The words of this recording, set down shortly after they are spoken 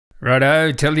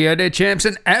Righto, tell you there champs,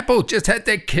 and Apple just had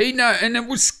their keynote and it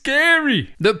was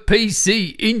scary. The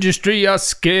PC industry are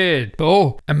scared.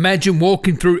 Oh, imagine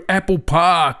walking through Apple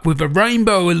Park with a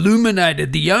rainbow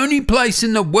illuminated, the only place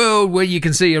in the world where you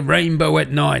can see a rainbow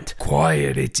at night.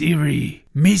 Quiet, it's eerie.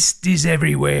 Mist is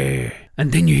everywhere.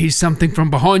 And then you hear something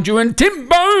from behind you and Tim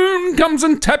Bone comes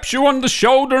and taps you on the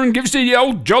shoulder and gives you the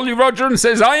old Jolly Roger and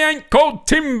says, I ain't called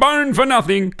Tim Bone for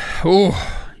nothing.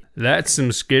 Oh, that's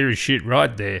some scary shit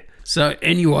right there. So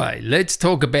anyway, let's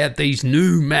talk about these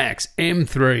new Macs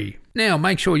M3. Now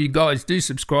make sure you guys do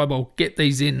subscribe. I'll get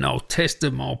these in and I'll test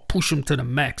them. I'll push them to the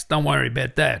max. Don't worry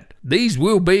about that. These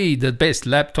will be the best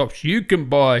laptops you can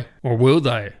buy, or will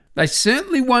they? They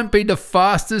certainly won't be the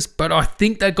fastest, but I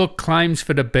think they got claims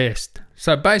for the best.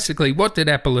 So basically, what did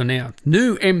Apple announce?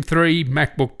 New M3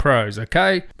 MacBook Pros,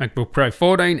 okay? MacBook Pro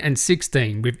 14 and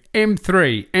 16 with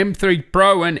M3, M3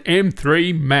 Pro and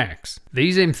M3 Max.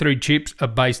 These M3 chips are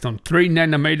based on 3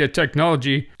 nanometer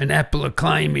technology, and Apple are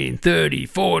claiming 30,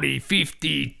 40,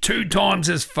 50, 2 times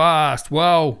as fast.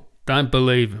 Well, don't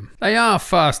believe them. They are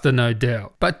faster, no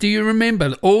doubt. But do you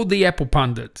remember all the Apple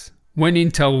pundits? When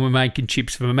Intel were making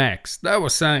chips for Macs, they were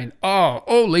saying, oh,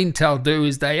 all Intel do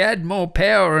is they add more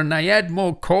power and they add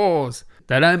more cores.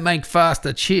 They don't make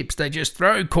faster chips, they just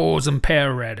throw cores and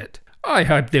power at it. I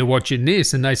hope they're watching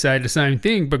this and they say the same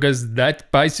thing, because that's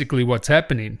basically what's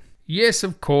happening. Yes,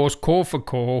 of course, core for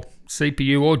core,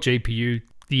 CPU or GPU,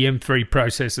 the M3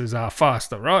 processors are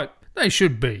faster, right? They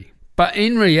should be. But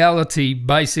in reality,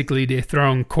 basically they're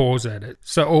throwing cores at it.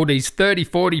 So all these 30,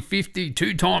 40, 50,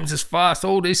 2 times as fast,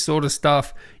 all this sort of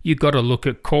stuff, you got to look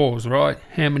at cores, right?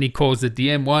 How many cores did the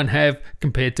M1 have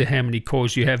compared to how many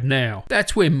cores you have now?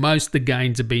 That's where most of the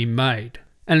gains are being made.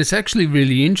 And it's actually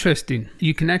really interesting.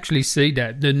 You can actually see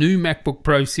that the new MacBook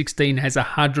Pro 16 has a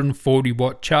 140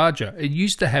 watt charger. It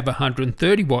used to have a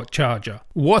 130 watt charger.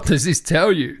 What does this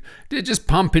tell you? They're just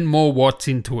pumping more watts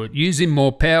into it, using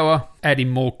more power, adding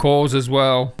more cores as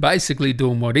well. Basically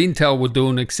doing what Intel were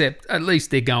doing, except at least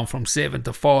they're going from 7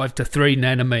 to 5 to 3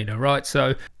 nanometer, right?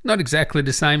 So not exactly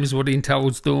the same as what Intel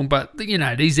was doing, but you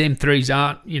know, these M3s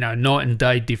aren't, night and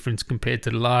day difference compared to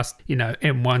the last,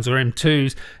 M1s or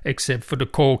M2s, except for the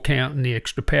core count and the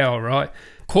extra power, right?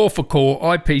 Core for core,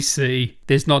 IPC,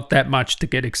 there's not that much to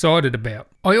get excited about.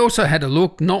 I also had a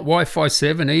look, not Wi-Fi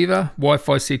 7 either,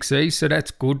 Wi-Fi 6E, so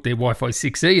that's good. They're Wi-Fi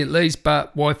 6E at least,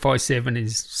 but Wi-Fi 7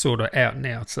 is sort of out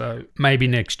now, so maybe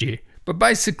next year. But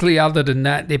basically, other than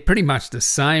that, they're pretty much the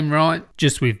same, right?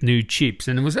 Just with new chips.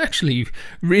 And it was actually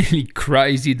really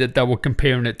crazy that they were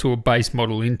comparing it to a base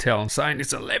model Intel and saying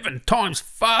it's 11 times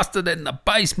faster than the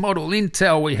base model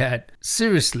Intel we had.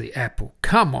 Seriously, Apple,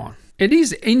 come on. It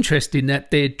is interesting that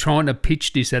they're trying to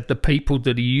pitch this at the people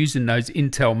that are using those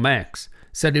Intel Macs.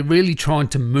 So they're really trying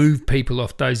to move people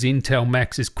off those Intel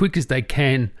Macs as quick as they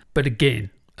can. But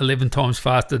again, 11 times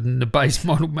faster than the base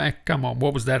model Mac. Come on,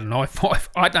 what was that, an i5?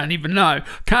 I don't even know.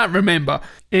 Can't remember.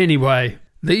 Anyway,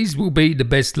 these will be the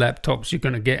best laptops you're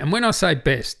going to get. And when I say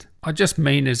best, I just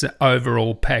mean as an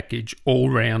overall package,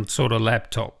 all-round sort of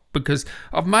laptop. Because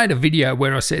I've made a video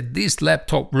where I said this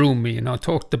laptop ruined me, and I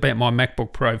talked about my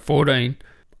MacBook Pro 14.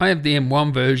 I have the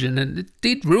M1 version and it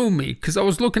did ruin me because I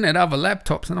was looking at other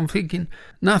laptops and I'm thinking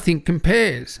nothing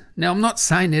compares. Now I'm not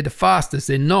saying they're the fastest,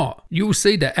 they're not. You'll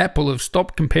see that Apple have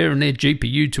stopped comparing their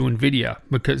GPU to Nvidia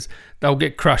because they'll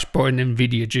get crushed by an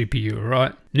Nvidia GPU,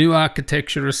 right? New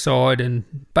architecture aside, and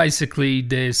basically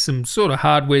there's some sort of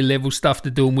hardware level stuff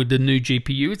to do with the new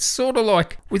GPU. It's sort of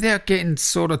like, without getting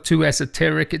sort of too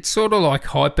esoteric, it's sort of like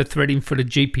hyper-threading for the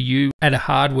GPU at a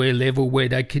hardware level where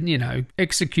they can,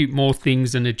 execute more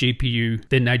things in a GPU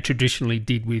than they traditionally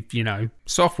did with,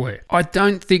 software. I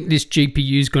don't think this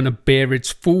GPU is going to bear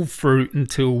its full fruit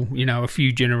until, a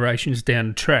few generations down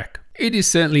the track. It is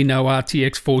certainly no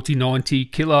RTX 4090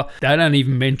 killer. They don't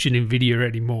even mention Nvidia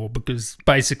anymore because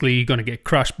basically you're going to get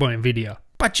crushed by Nvidia.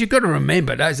 But you've got to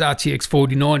remember those RTX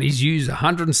 4090s use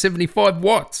 175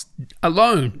 watts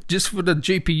alone just for the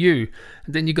GPU.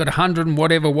 And then you got 100 and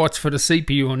whatever watts for the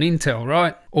CPU on Intel,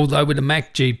 right? Although with a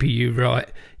Mac GPU, right,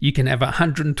 you can have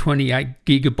 128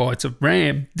 gigabytes of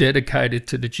RAM dedicated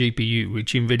to the GPU,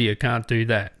 which Nvidia can't do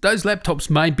that. Those laptops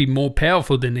may be more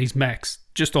powerful than these Macs,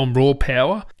 just on raw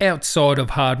power, outside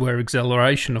of hardware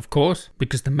acceleration, of course,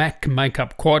 because the Mac can make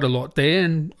up quite a lot there.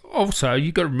 And also,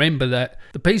 you got to remember that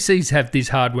the PCs have this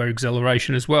hardware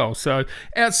acceleration as well. So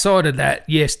outside of that,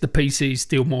 yes, the PC is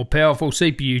still more powerful.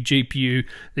 CPU, GPU,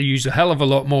 they use a hell of a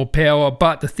lot more power.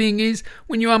 But the thing is,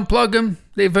 when you unplug them,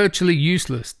 they're virtually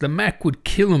useless. The Mac would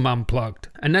kill them unplugged.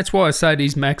 And that's why I say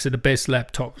these Macs are the best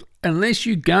laptops. Unless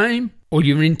you game or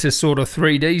you're into sort of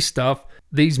 3D stuff,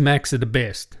 These Macs are the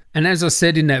best. And as I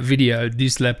said in that video,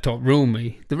 This Laptop Ruined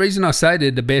Me, the reason I say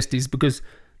they're the best is because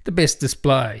the best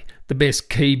display, the best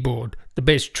keyboard, the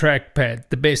best trackpad,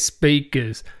 the best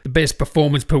speakers, the best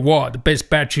performance per watt, the best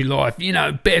battery life, you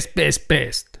know, best.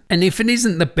 And if it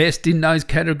isn't the best in those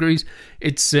categories,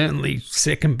 it's certainly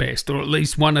second best, or at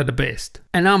least one of the best.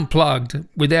 And unplugged,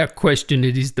 without question,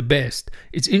 it is the best.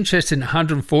 It's interesting,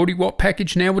 140 watt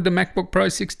package now with the MacBook Pro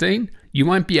 16. You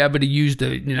won't be able to use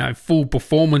the, full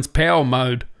performance power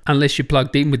mode unless you're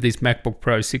plugged in with this MacBook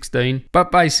Pro 16. But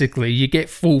basically, you get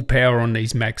full power on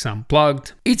these Macs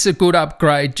unplugged. It's a good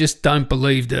upgrade, just don't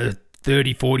believe the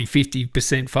 30, 40,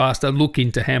 50% faster. Look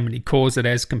into how many cores it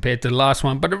has compared to the last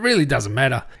one, but it really doesn't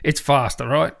matter. It's faster,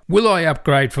 right? Will I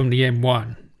upgrade from the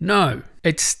M1? No,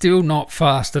 it's still not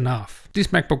fast enough. This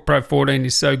MacBook Pro 14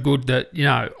 is so good that,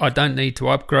 I don't need to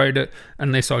upgrade it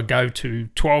unless I go to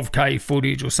 12K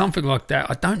footage or something like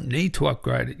that. I don't need to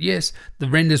upgrade it. Yes, the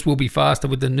renders will be faster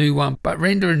with the new one, but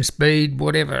rendering speed,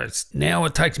 whatever. Now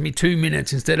it takes me 2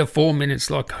 minutes instead of 4 minutes.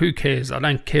 Like, who cares? I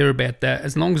don't care about that.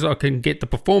 As long as I can get the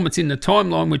performance in the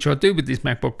timeline, which I do with this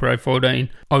MacBook Pro 14,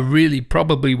 I really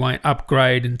probably won't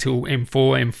upgrade until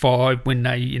M4, M5, when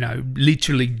they,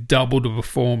 literally double the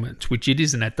performance, which it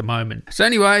isn't at the moment. So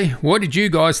anyway, what did you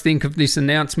guys think of this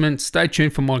announcement? Stay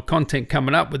tuned for my content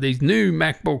coming up with these new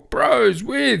MacBook Pros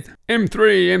with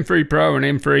M3, M3 Pro and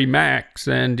M3 Max.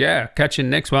 And yeah, catch you in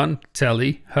the next one.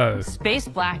 Tally ho. Space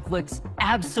black looks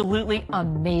absolutely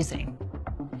amazing.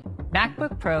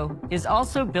 MacBook Pro is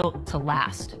also built to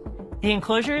last. The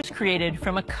enclosure is created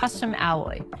from a custom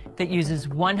alloy that uses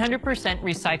 100%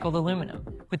 recycled aluminum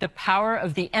with the power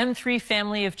of the M3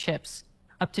 family of chips,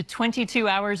 up to 22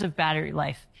 hours of battery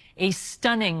life, a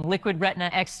stunning Liquid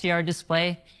Retina XDR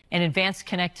display, and advanced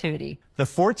connectivity. The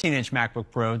 14-inch MacBook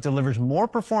Pro delivers more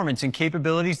performance and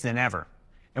capabilities than ever.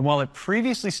 And while it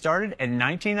previously started at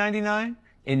 $1999,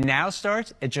 it now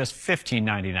starts at just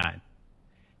 $1599.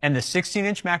 And the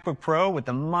 16-inch MacBook Pro with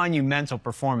the monumental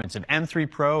performance of M3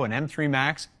 Pro and M3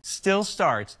 Max still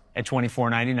starts at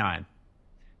 $2499.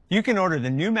 You can order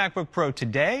the new MacBook Pro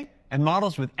today, and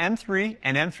models with M3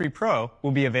 and M3 Pro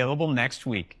will be available next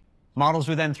week. Models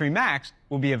with M3 Max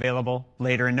will be available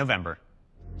later in November.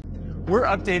 We're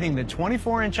updating the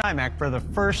 24-inch iMac for the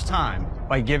first time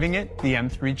by giving it the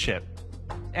M3 chip.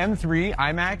 M3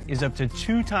 iMac is up to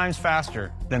 2 times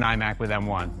faster than iMac with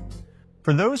M1.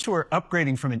 For those who are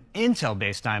upgrading from an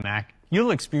Intel-based iMac,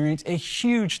 you'll experience a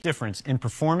huge difference in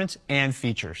performance and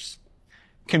features.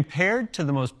 Compared to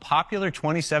the most popular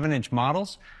 27-inch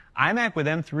models, iMac with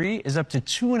M3 is up to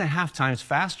 2.5 times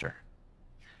faster.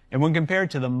 And when compared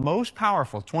to the most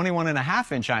powerful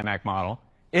 21.5-inch iMac model,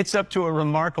 it's up to a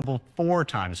remarkable 4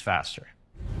 times faster.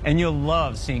 And you'll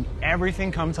love seeing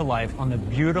everything come to life on the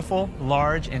beautiful,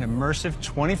 large, and immersive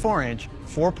 24-inch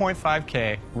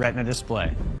 4.5K Retina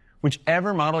display.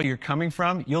 Whichever model you're coming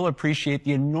from, you'll appreciate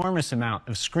the enormous amount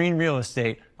of screen real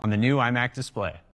estate on the new iMac display.